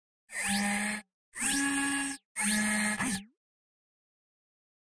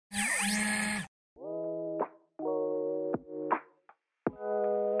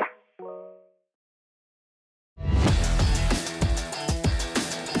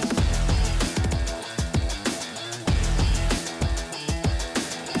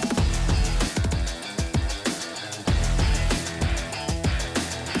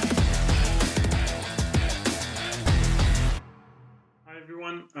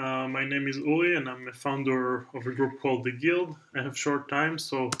My name is Uri, and I'm a founder of a group called The Guild. I have short time,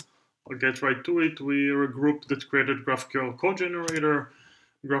 so I'll get right to it. We are a group that created GraphQL code generator,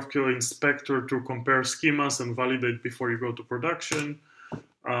 GraphQL inspector to compare schemas and validate before you go to production,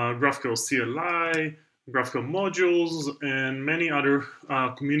 GraphQL CLI, GraphQL modules, and many other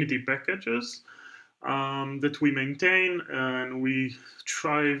community packages that we maintain, and we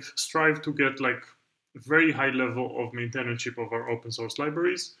strive to get like very high level of maintainership of our open source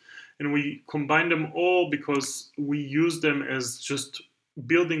libraries. And we combine them all because we use them as just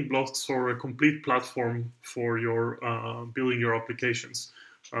building blocks for a complete platform for your building your applications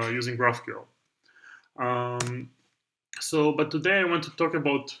using GraphQL. But today I want to talk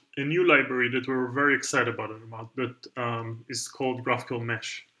about a new library that we're very excited about that is called GraphQL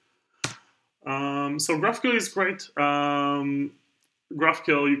Mesh. So GraphQL is great.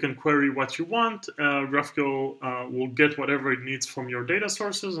 GraphQL, you can query what you want. GraphQL will get whatever it needs from your data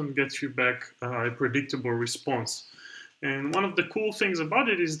sources and get you back a predictable response. And one of the cool things about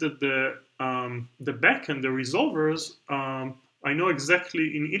it is that the backend, the resolvers, I know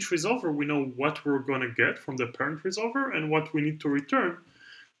exactly in each resolver, we know what we're going to get from the parent resolver and what we need to return.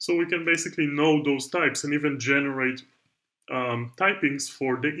 So we can basically know those types and even generate typings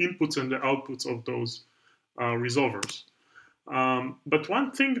for the inputs and the outputs of those resolvers. But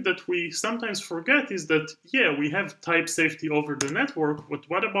one thing that we sometimes forget is that, yeah, we have type safety over the network, but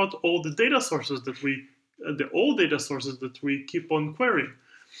what about all the data sources that the old data sources that we keep on querying?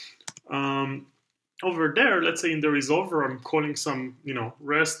 Over there, let's say in the resolver, I'm calling some,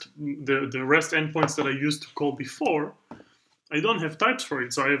 REST, the REST endpoints that I used to call before. I don't have types for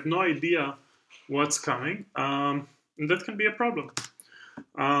it, so I have no idea what's coming, and that can be a problem.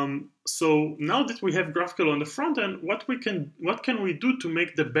 So now that we have GraphQL on the front end, what can we do to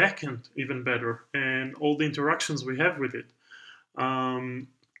make the backend even better and all the interactions we have with it?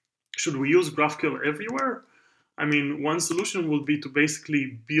 Should we use GraphQL everywhere? I mean, one solution would be to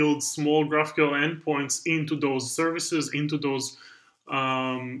basically build small GraphQL endpoints into those services, into those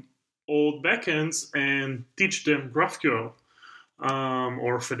old backends, and teach them GraphQL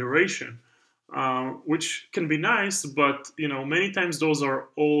or Federation. Which can be nice, but many times those are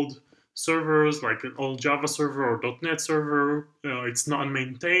old servers, like an old Java server or .NET server. It's not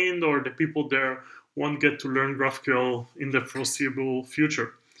maintained, or the people there won't get to learn GraphQL in the foreseeable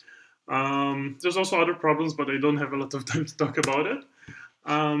future. There's also other problems, but I don't have a lot of time to talk about it.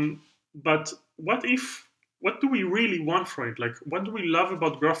 But what do we really want from it? Like, what do we love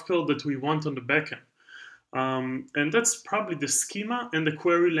about GraphQL that we want on the backend? And that's probably the schema and the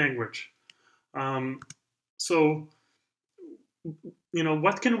query language.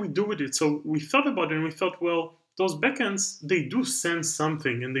 What can we do with it? So we thought about it and we thought, well, those backends, they do sense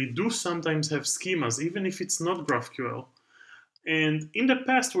something and they do sometimes have schemas, even if it's not GraphQL. And in the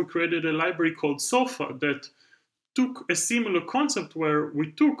past, we created a library called SOFA that took a similar concept where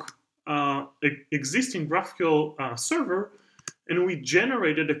we took an existing GraphQL server and we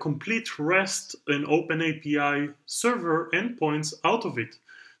generated a complete REST and openapi server endpoints out of it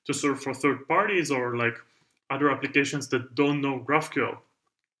to serve for third parties or like other applications that don't know GraphQL.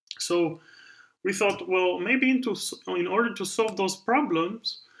 So we thought, well, maybe in order to solve those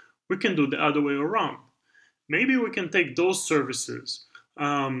problems, we can do the other way around. Maybe we can take those services,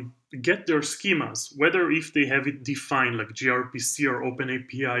 get their schemas, whether if they have it defined like gRPC or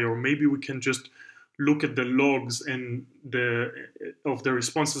openapi, or maybe we can just look at the logs and of the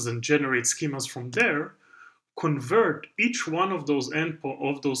responses and generate schemas from there, convert each one of those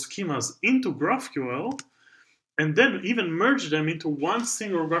schemas into GraphQL, and then even merge them into one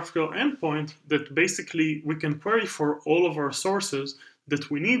single GraphQL endpoint that basically we can query for all of our sources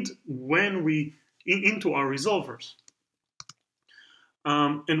that we need when we into our resolvers.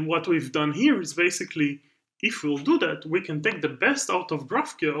 And what we've done here is basically, if we'll do that, we can take the best out of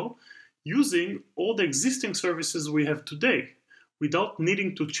GraphQL using all the existing services we have today, without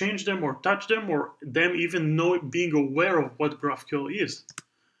needing to change them or touch them or them even being aware of what GraphQL is.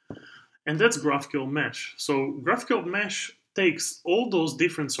 And that's GraphQL Mesh. So GraphQL Mesh takes all those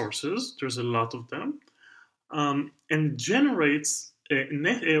different sources, there's a lot of them, and generates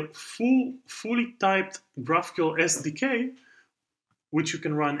a fully typed GraphQL SDK, which you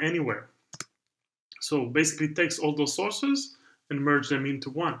can run anywhere. So basically it takes all those sources and merge them into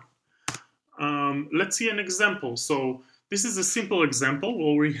one. Let's see an example. So this is a simple example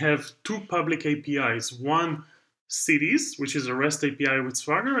where we have two public APIs. One, cities, which is a REST API with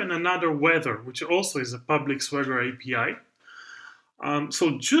Swagger, and another, weather, which also is a public Swagger API.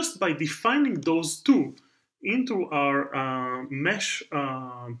 So just by defining those two into our mesh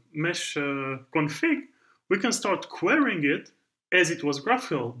config, we can start querying it as it was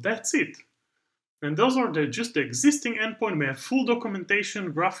GraphQL. That's it. And those are just the existing endpoint. We have full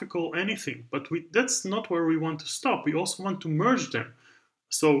documentation, graphical, anything. But that's not where we want to stop. We also want to merge them.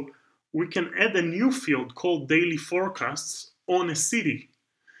 So we can add a new field called daily forecasts on a city.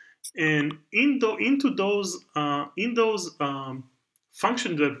 And into those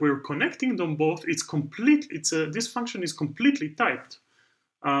functions that we're connecting them both, this function is completely typed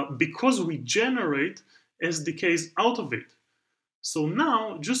because we generate SDKs out of it. So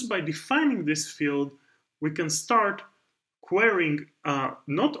now, just by defining this field, we can start querying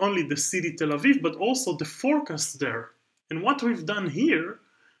not only the city Tel Aviv, but also the forecast there. And what we've done here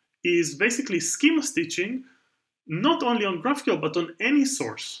is basically schema stitching, not only on GraphQL, but on any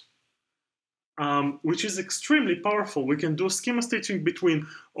source, which is extremely powerful. We can do schema stitching between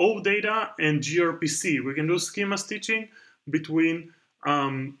oData and gRPC. We can do schema stitching between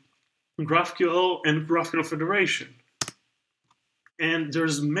GraphQL and GraphQL Federation. And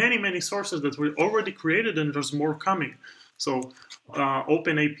there's many sources that we already created, and there's more coming. So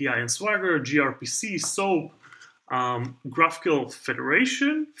openapi and Swagger, gRPC, SOAP, GraphQL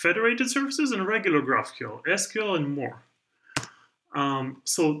Federation, federated services, and regular GraphQL, SQL, and more.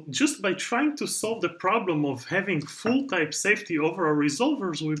 So just by trying to solve the problem of having full type safety over our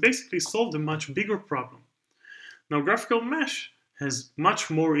resolvers, we basically solved a much bigger problem. Now GraphQL Mesh has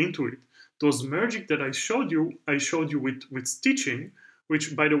much more into it. Those merging that I showed you with stitching,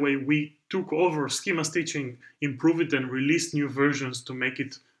 which, by the way, we took over schema stitching, improved it, and released new versions to make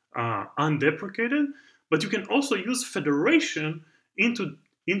it undeprecated. But you can also use federation into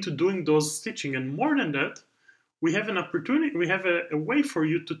doing those stitching. And more than that, we have an opportunity, we have a way for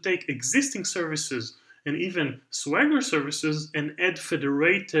you to take existing services and even Swagger services and add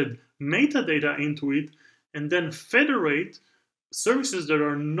federated metadata into it, and then federate services that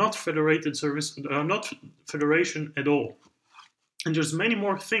are not federated are not federation at all. And there's many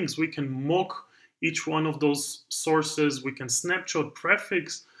more things. We can mock each one of those sources. We can snapshot,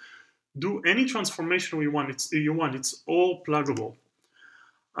 prefix, do any transformation we want. It's all pluggable.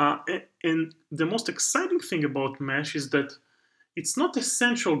 And the most exciting thing about Mesh is that it's not a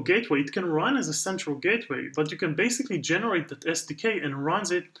central gateway. It can run as a central gateway, but you can basically generate that SDK and run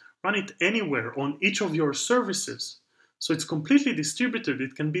it anywhere on each of your services. So it's completely distributed.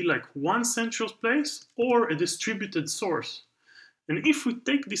 It can be like one central place or a distributed source. And if we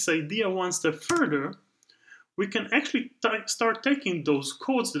take this idea one step further, we can actually start taking those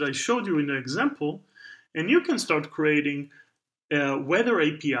codes that I showed you in the example, and you can start creating a weather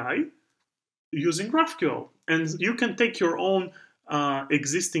API using GraphQL. And you can take your own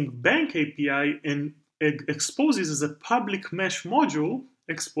existing bank API and expose it as a public mesh module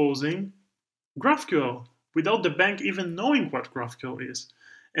exposing GraphQL, without the bank even knowing what GraphQL is.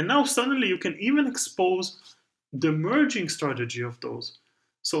 And now suddenly you can even expose the merging strategy of those.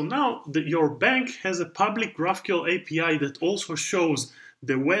 So now your bank has a public GraphQL API that also shows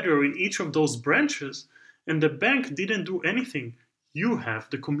the weather in each of those branches, and the bank didn't do anything.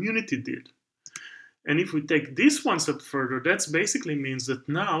 The community did. And if we take this one step further, that basically means that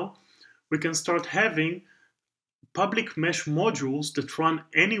now we can start having public mesh modules that run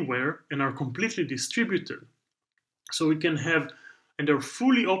anywhere and are completely distributed. So we can have, and they're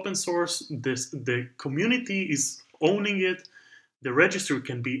fully open source, the community is owning it, the registry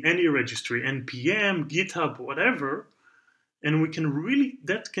can be any registry, NPM, GitHub, whatever, and we can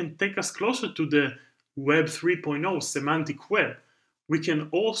that can take us closer to the Web 3.0 semantic web. We can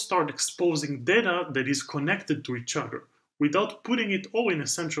all start exposing data that is connected to each other without putting it all in a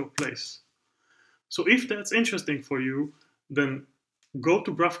central place. So if that's interesting for you, then go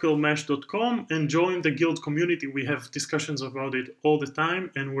to GraphQLmesh.com and join the Guild community. We have discussions about it all the time,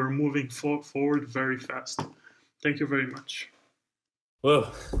 and we're moving forward very fast. Thank you very much.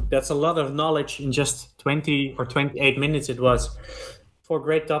 Whoa, that's a lot of knowledge in just 20 or 28 minutes it was. 4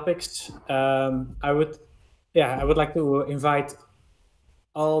 great topics. I would like to invite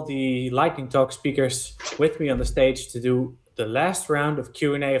all the lightning talk speakers with me on the stage to do the last round of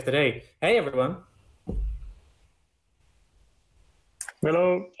Q&A of the day. Hey everyone.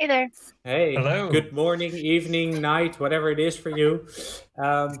 Hello. Hey there. Hey. Hello. Good morning, evening, night, whatever it is for you.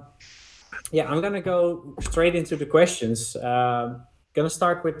 I'm gonna go straight into the questions. Gonna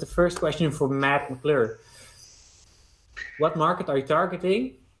start with the first question for Matt McClure. What market are you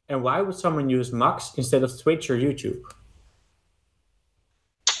targeting, and why would someone use Mux instead of Twitch or YouTube?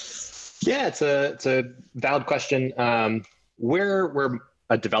 Yeah, it's a valid question. We're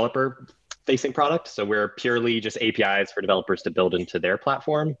a developer-facing product, so we're purely just APIs for developers to build into their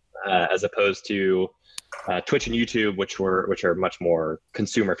platform, as opposed to Twitch and YouTube, which are much more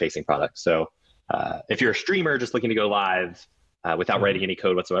consumer-facing products. So if you're a streamer just looking to go live, without writing any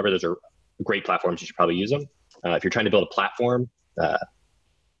code whatsoever. Those are great platforms. You should probably use them. If you're trying to build a platform,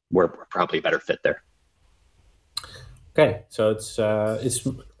 we're probably a better fit there. Okay, so it's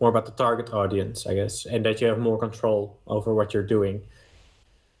more about the target audience, I guess, and that you have more control over what you're doing.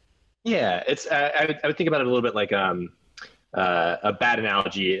 Yeah, it's. I would think about it a little bit like a bad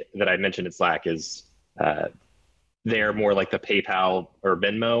analogy that I mentioned in Slack is they're more like the PayPal or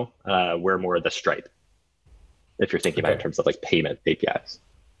Venmo. We're more the Stripe, if you're thinking about it in terms of like payment APIs.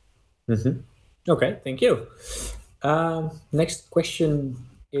 Okay, thank you. Next question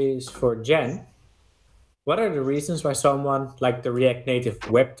is for Jen. What are the reasons why someone like the React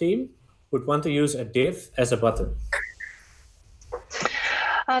Native web team would want to use a div as a button?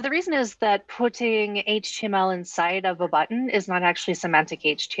 The reason is that putting HTML inside of a button is not actually semantic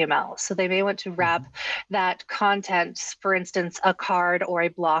HTML. So they may want to wrap that content, for instance, a card or a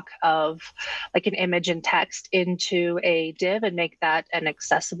block of like an image and text into a div and make that an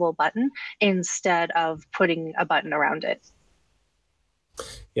accessible button instead of putting a button around it.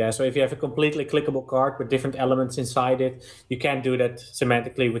 Yeah, so if you have a completely clickable card with different elements inside it, you can't do that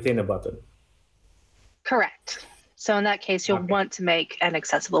semantically within a button. Correct. So in that case, you'll want to make an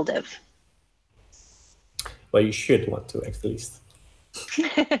accessible div. Well, you should want to, at least.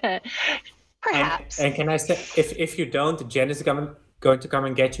 Perhaps. And can I say, if you don't, Jen is going to come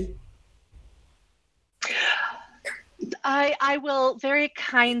and get you? I will very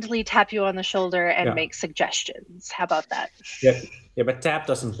kindly tap you on the shoulder and make suggestions. How about that? Yeah, but tap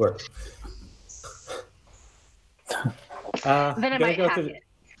doesn't work. Then I might hack it.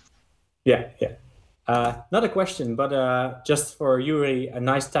 Yeah. Not a question, but just for Uri, a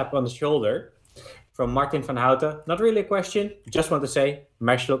nice tap on the shoulder from Martin van Houten. Not really a question, just want to say,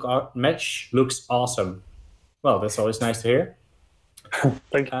 Mesh looks awesome. Well, that's always nice to hear.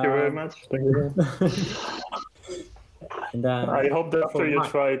 Thank you very much. Thank you. And, I hope that after you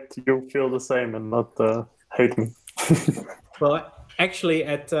try it, you feel the same and not hate me. Well, actually,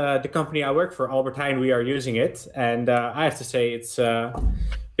 at the company I work for, Albert Heijn, we are using it. And I have to say it's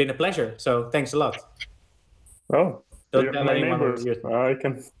been a pleasure. So thanks a lot. Oh, Don't you're my neighbor. I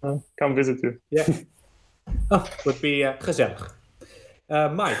can come visit you. Yeah. Oh, would be gezellig.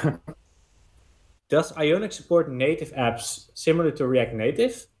 Mike, does Ionic support native apps similar to React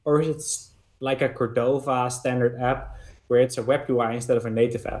Native? Or is it like a Cordova standard app where it's a web UI instead of a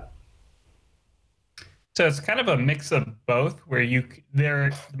native app? So it's kind of a mix of both, where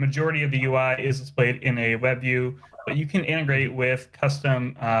the majority of the UI is displayed in a web view, but you can integrate with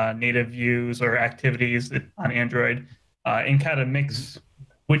custom native views or activities on Android and kind of mix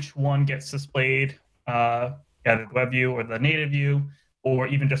which one gets displayed, either the web view or the native view, or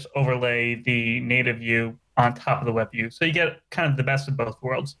even just overlay the native view on top of the web view. So you get kind of the best of both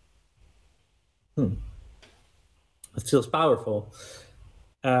worlds. It feels powerful.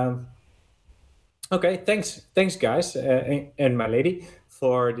 Okay, thanks guys and my lady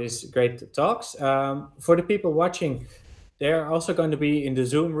for this great talks. For the people watching, they're also going to be in the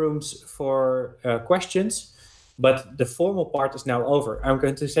Zoom rooms for questions, but the formal part is now over. I'm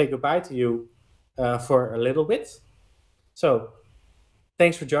going to say goodbye to you for a little bit. So,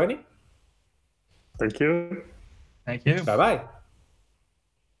 thanks for joining. Thank you. Thank you. Bye-bye.